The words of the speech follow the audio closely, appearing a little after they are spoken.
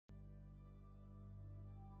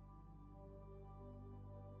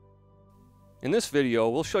In this video,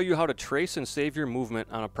 we'll show you how to trace and save your movement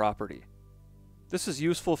on a property. This is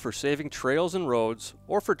useful for saving trails and roads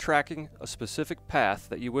or for tracking a specific path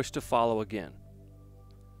that you wish to follow again.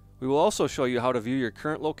 We will also show you how to view your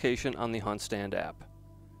current location on the HuntStand app,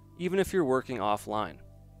 even if you're working offline.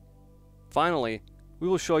 Finally, we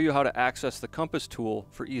will show you how to access the compass tool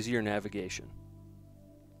for easier navigation.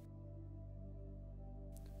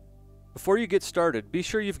 Before you get started, be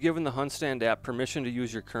sure you've given the HuntStand app permission to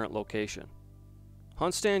use your current location.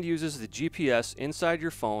 HuntStand uses the GPS inside your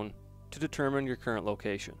phone to determine your current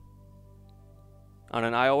location. On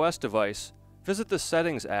an iOS device, visit the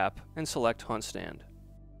Settings app and select HuntStand.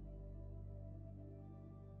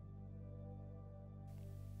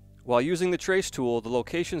 While using the trace tool, the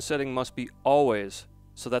location setting must be always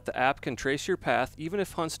so that the app can trace your path even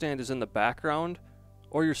if HuntStand is in the background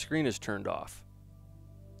or your screen is turned off.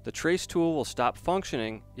 The trace tool will stop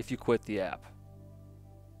functioning if you quit the app.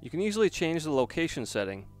 You can easily change the location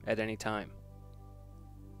setting at any time.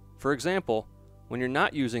 For example, when you're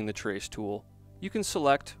not using the trace tool, you can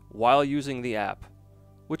select while using the app,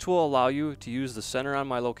 which will allow you to use the Center on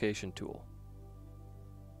My Location tool.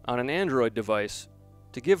 On an Android device,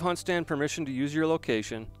 to give HuntStand permission to use your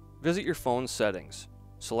location, visit your phone's settings,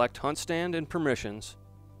 select HuntStand and Permissions,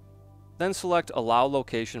 then select Allow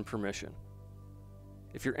Location Permission.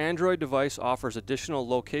 If your Android device offers additional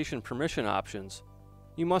location permission options,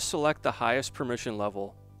 you must select the highest permission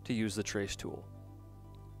level to use the trace tool.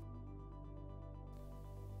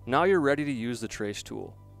 Now you're ready to use the trace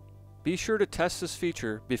tool. Be sure to test this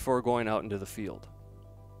feature before going out into the field.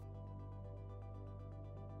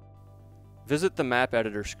 Visit the Map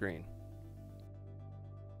Editor screen.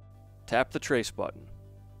 Tap the Trace button.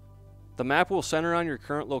 The map will center on your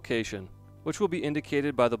current location, which will be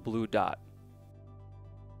indicated by the blue dot.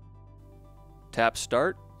 Tap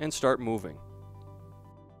Start and start moving.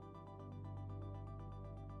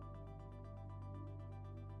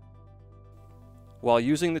 While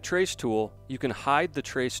using the trace tool, you can hide the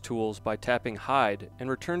trace tools by tapping Hide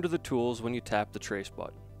and return to the tools when you tap the trace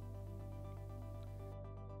button.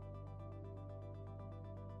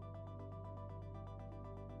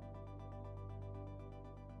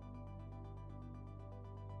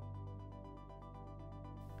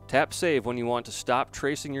 Tap Save when you want to stop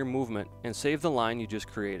tracing your movement and save the line you just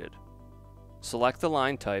created. Select the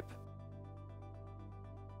line type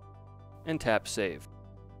and tap Save.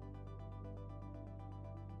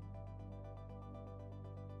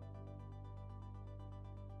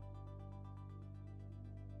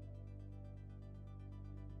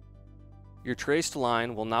 Your traced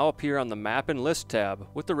line will now appear on the Map and List tab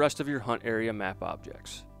with the rest of your hunt area map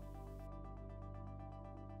objects.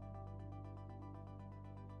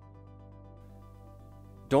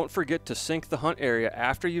 Don't forget to sync the hunt area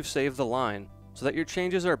after you've saved the line so that your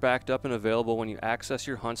changes are backed up and available when you access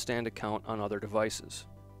your HuntStand account on other devices.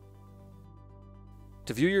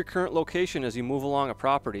 To view your current location as you move along a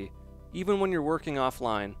property, even when you're working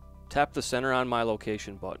offline, tap the Center on My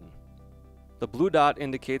Location button. The blue dot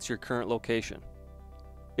indicates your current location.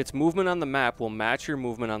 Its movement on the map will match your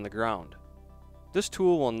movement on the ground. This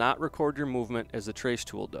tool will not record your movement as the trace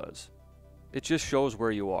tool does. It just shows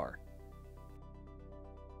where you are.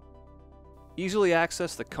 Easily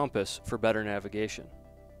access the compass for better navigation.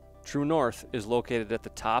 True North is located at the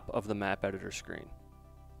top of the Map Editor screen.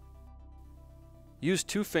 Use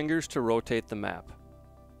 2 fingers to rotate the map.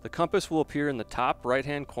 The compass will appear in the top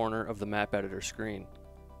right-hand corner of the Map Editor screen,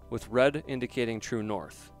 with red indicating true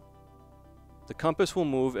north. The compass will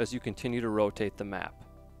move as you continue to rotate the map.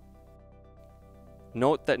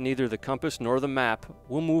 Note that neither the compass nor the map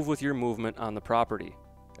will move with your movement on the property,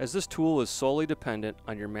 as this tool is solely dependent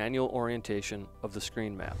on your manual orientation of the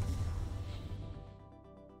screen map.